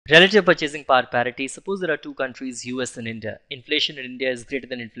Relative purchasing power parity. Suppose there are two countries, US and India. Inflation in India is greater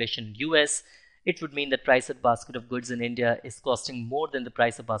than inflation in US. It would mean that price of basket of goods in India is costing more than the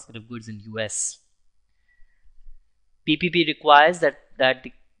price of basket of goods in US. PPP requires that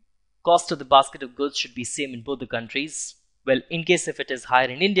the cost of the basket of goods should be same in both the countries. Well, in case if it is higher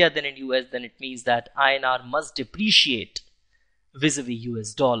in India than in US, then it means that INR must depreciate vis-a-vis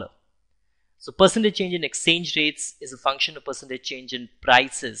US dollar. So percentage change in exchange rates is a function of percentage change in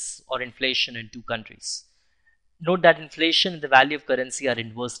prices or inflation in two countries. Note that inflation and the value of currency are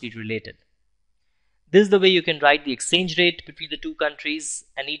inversely related. This is the way you can write the exchange rate between the two countries,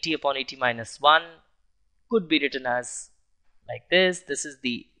 and ET upon ET minus 1 could be written as like this. This is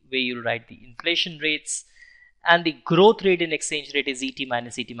the way you write the inflation rates, and the growth rate in exchange rate is ET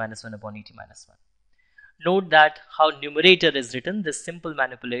minus 1 upon ET minus 1. Note that how numerator is written, this simple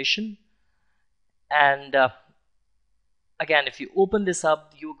manipulation. And again, if you open this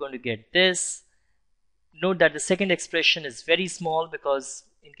up, you're going to get this. Note that the second expression is very small, because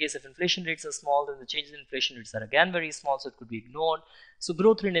in case if inflation rates are small, then the changes in inflation rates are again very small, so it could be ignored. So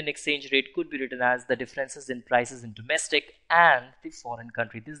growth rate and exchange rate could be written as the differences in prices in domestic and the foreign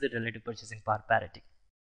country. This is the relative purchasing power parity.